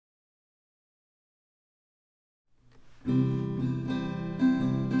We're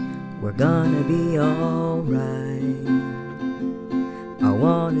gonna be alright. I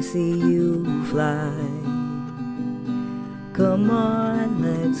wanna see you fly. Come on,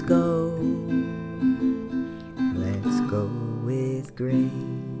 let's go. Let's go with grace.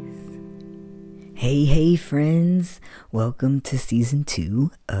 Hey friends, welcome to season 2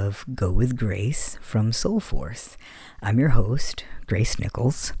 of Go With Grace from Soul Force. I'm your host, Grace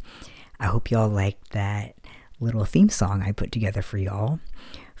Nichols. I hope y'all liked that little theme song I put together for y'all.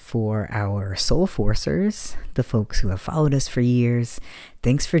 For our Soul Forcers, the folks who have followed us for years,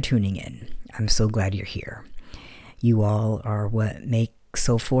 thanks for tuning in. I'm so glad you're here. You all are what make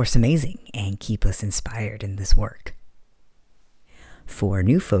Soul Force amazing and keep us inspired in this work. For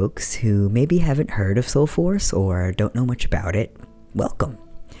new folks who maybe haven't heard of Soul Force or don't know much about it, welcome.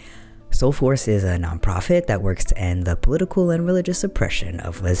 Soul Force is a nonprofit that works to end the political and religious oppression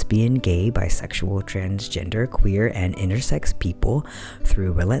of lesbian, gay, bisexual, transgender, queer, and intersex people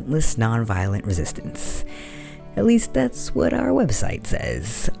through relentless nonviolent resistance. At least that's what our website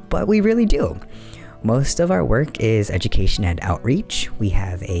says, but we really do. Most of our work is education and outreach. We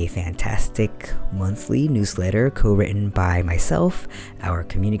have a fantastic monthly newsletter co-written by myself, our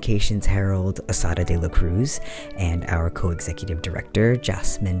communications herald, Asada de la Cruz, and our co-executive director,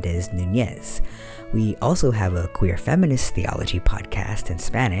 Jas Mendez Nunez. We also have a queer feminist theology podcast in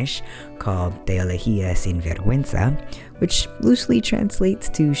Spanish called Teología Sin Vergüenza, which loosely translates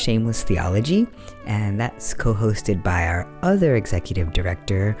to Shameless Theology, and that's co-hosted by our other executive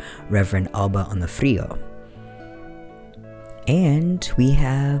director, Reverend Alba Onofrio. And we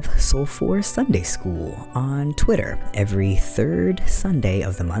have Soul Force Sunday School on Twitter every third Sunday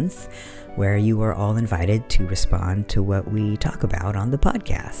of the month, where you are all invited to respond to what we talk about on the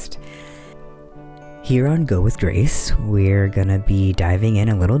podcast. Here on Go With Grace, we're gonna be diving in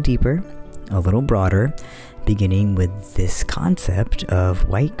a little deeper, a little broader, beginning with this concept of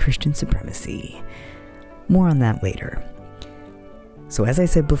white Christian supremacy. More on that later. So as I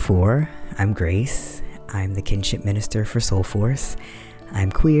said before, I'm Grace. I'm the kinship minister for Soul Force.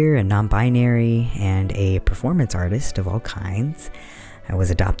 I'm queer and non-binary and a performance artist of all kinds. I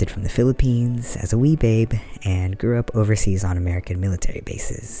was adopted from the Philippines as a wee babe and grew up overseas on American military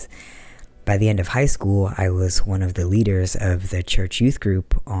bases. By the end of high school, I was one of the leaders of the church youth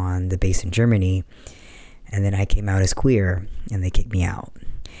group on the base in Germany, and then I came out as queer, and they kicked me out.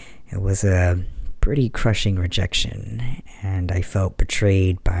 It was a pretty crushing rejection, and I felt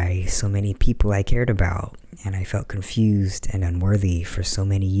betrayed by so many people I cared about, and I felt confused and unworthy for so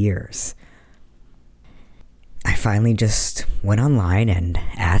many years. I finally just went online and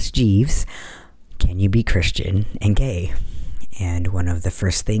asked Jeeves, can you be Christian and gay? And one of the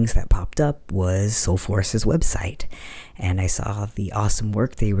first things that popped up was Soul Force's website. And I saw the awesome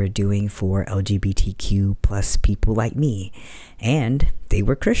work they were doing for LGBTQ plus people like me. And they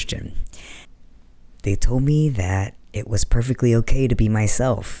were Christian. They told me that it was perfectly okay to be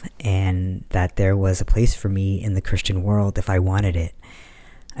myself and that there was a place for me in the Christian world if I wanted it.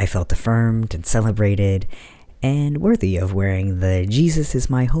 I felt affirmed and celebrated and worthy of wearing the Jesus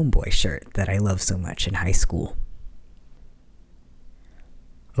is my homeboy shirt that I loved so much in high school.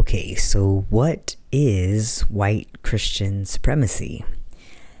 Okay, so what is white Christian supremacy?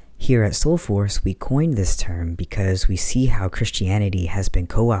 Here at Soul Force, we coined this term because we see how Christianity has been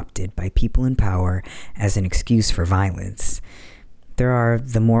co-opted by people in power as an excuse for violence. There are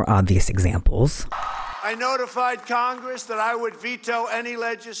the more obvious examples. I notified Congress that I would veto any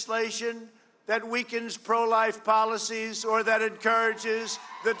legislation that weakens pro-life policies or that encourages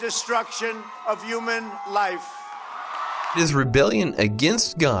the destruction of human life. It is rebellion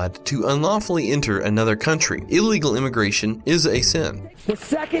against God to unlawfully enter another country. Illegal immigration is a sin. The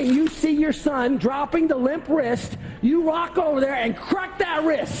second you see your son dropping the limp wrist, you walk over there and crack that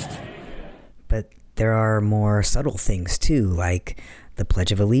wrist. But there are more subtle things too, like the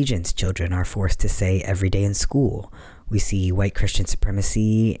Pledge of Allegiance children are forced to say every day in school. We see white Christian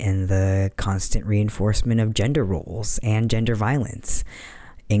supremacy in the constant reinforcement of gender roles and gender violence.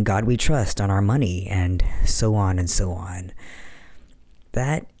 In God we trust on our money, and so on and so on.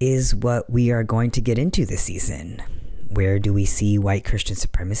 That is what we are going to get into this season. Where do we see white Christian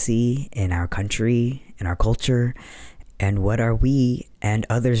supremacy in our country, in our culture, and what are we and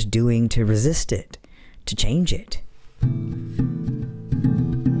others doing to resist it, to change it?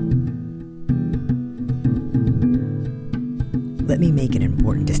 Let me make an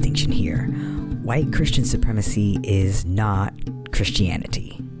important distinction here. White Christian supremacy is not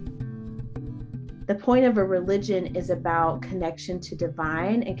Christianity. The point of a religion is about connection to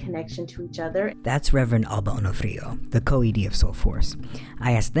divine and connection to each other. That's Reverend Alba Onofrio, the co-ED of Soul Force.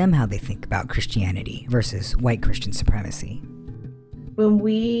 I asked them how they think about Christianity versus white Christian supremacy. When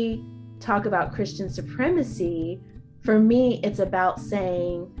we talk about Christian supremacy, for me, it's about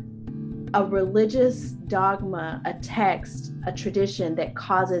saying a religious dogma, a text, a tradition that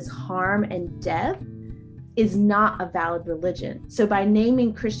causes harm and death is not a valid religion. So by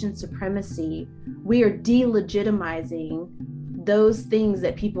naming Christian supremacy, we are delegitimizing those things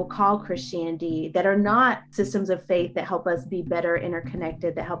that people call Christianity that are not systems of faith that help us be better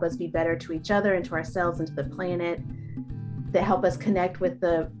interconnected, that help us be better to each other and to ourselves and to the planet, that help us connect with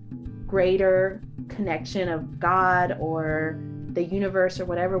the greater connection of God or the universe or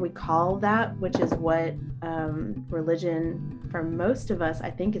whatever we call that, which is what religion for most of us, I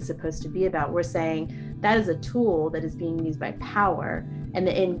think, is supposed to be about. We're saying that is a tool that is being used by power, and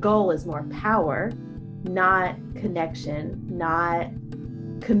the end goal is more power, not connection, not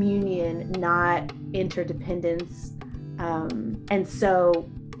communion, not interdependence. And so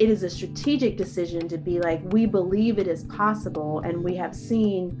it is a strategic decision to be like, we believe it is possible, and we have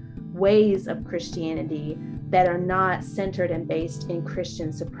seen ways of Christianity that are not centered and based in Christian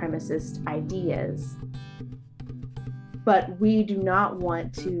supremacist ideas. But we do not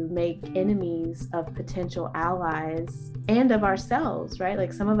want to make enemies of potential allies and of ourselves, right?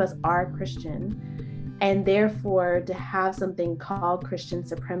 Like, some of us are Christian, and therefore to have something called Christian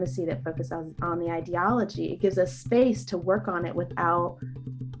supremacy that focuses on the ideology, it gives us space to work on it without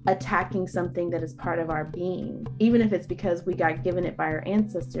attacking something that is part of our being, even if it's because we got given it by our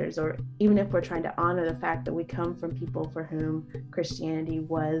ancestors, or even if we're trying to honor the fact that we come from people for whom Christianity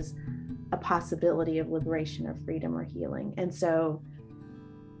was a possibility of liberation or freedom or healing. And so,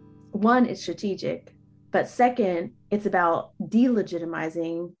 one, it's strategic, but second, it's about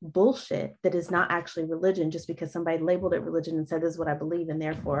delegitimizing bullshit that is not actually religion just because somebody labeled it religion and said, this is what I believe, and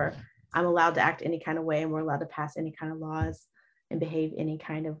therefore I'm allowed to act any kind of way, and we're allowed to pass any kind of laws and behave any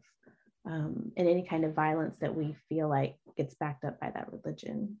kind of in any kind of violence that we feel like gets backed up by that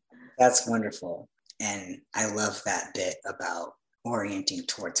religion. That's wonderful. And I love that bit about orienting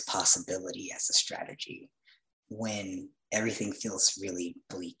towards possibility as a strategy when everything feels really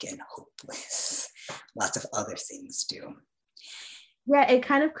bleak and hopeless. Lots of other things do. Yeah, it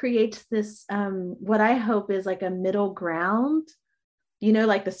kind of creates this, what I hope is like a middle ground, you know,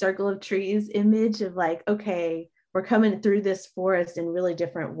 like the circle of trees image of like, okay, we're coming through this forest in really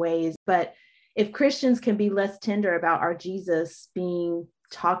different ways. But if Christians can be less tender about our Jesus being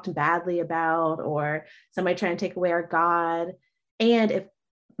talked badly about, or somebody trying to take away our God, and if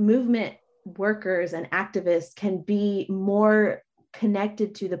movement workers and activists can be more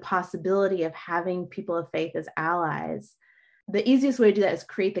connected to the possibility of having people of faith as allies, the easiest way to do that is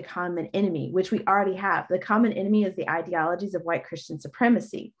create the common enemy, which we already have. The common enemy is the ideologies of white Christian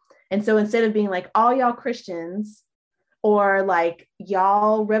supremacy. And so instead of being like, all y'all Christians, or like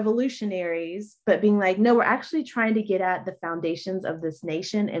y'all revolutionaries, but being like, no, we're actually trying to get at the foundations of this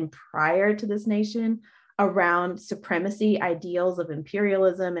nation and prior to this nation around supremacy, ideals of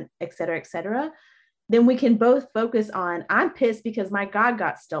imperialism, and et cetera, then we can both focus on, I'm pissed because my God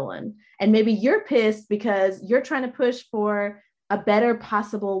got stolen. And maybe you're pissed because you're trying to push for a better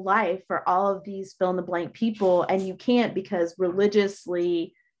possible life for all of these fill in the blank people. And you can't because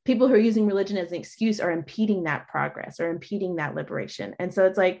religiously, people who are using religion as an excuse are impeding that progress or impeding that liberation. And so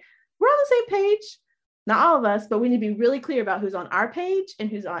it's like, we're on the same page, not all of us, but we need to be really clear about who's on our page and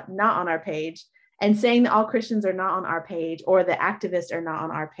who's not on our page. And saying that all Christians are not on our page or the activists are not on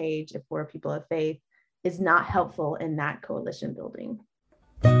our page if we're people of faith is not helpful in that coalition building.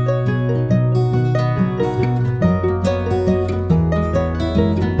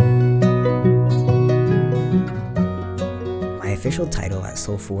 My official title at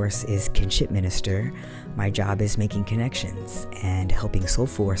Soul Force is Kinship Minister. My job is making connections and helping Soul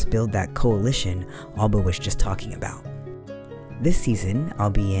Force build that coalition Alba was just talking about. This season, I'll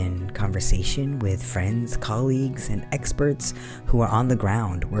be in conversation with friends, colleagues, and experts who are on the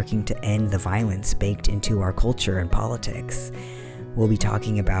ground working to end the violence baked into our culture and politics. We'll be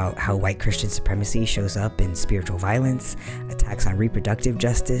talking about how white Christian supremacy shows up in spiritual violence, attacks on reproductive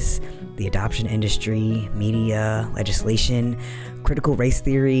justice, the adoption industry, media, legislation, critical race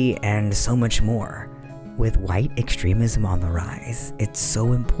theory, and so much more. With white extremism on the rise, it's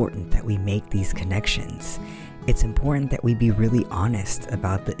so important that we make these connections. It's important that we be really honest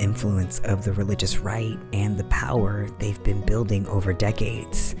about the influence of the religious right and the power they've been building over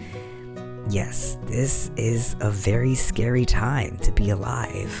decades. Yes, this is a very scary time to be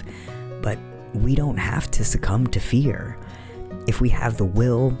alive, but we don't have to succumb to fear. If we have the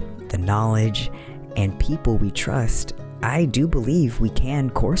will, the knowledge, and people we trust, I do believe we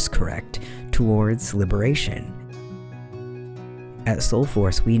can course correct towards liberation. At Soul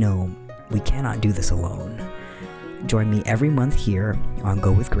Force, we know we cannot do this alone. Join me every month here on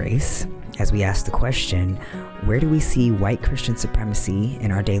Go With Grace as we ask the question, where do we see white Christian supremacy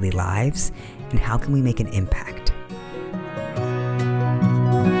in our daily lives, and how can we make an impact?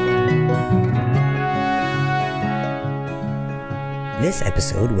 This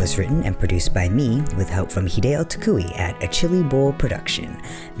episode was written and produced by me with help from Hideo Takui at A Chili Bowl Production.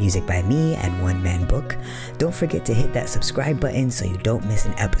 Music by me and One Man Book. Don't forget to hit that subscribe button so you don't miss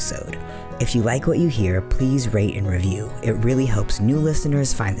an episode. If you like what you hear, please rate and review. It really helps new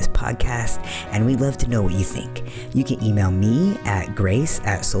listeners find this podcast, and we'd love to know what you think. You can email me at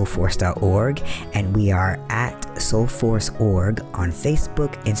grace@soulforce.org, and we are at soulforce.org on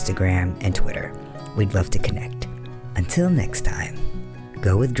Facebook, Instagram, and Twitter. We'd love to connect. Until next time,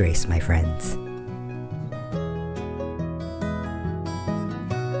 go with grace, my friends.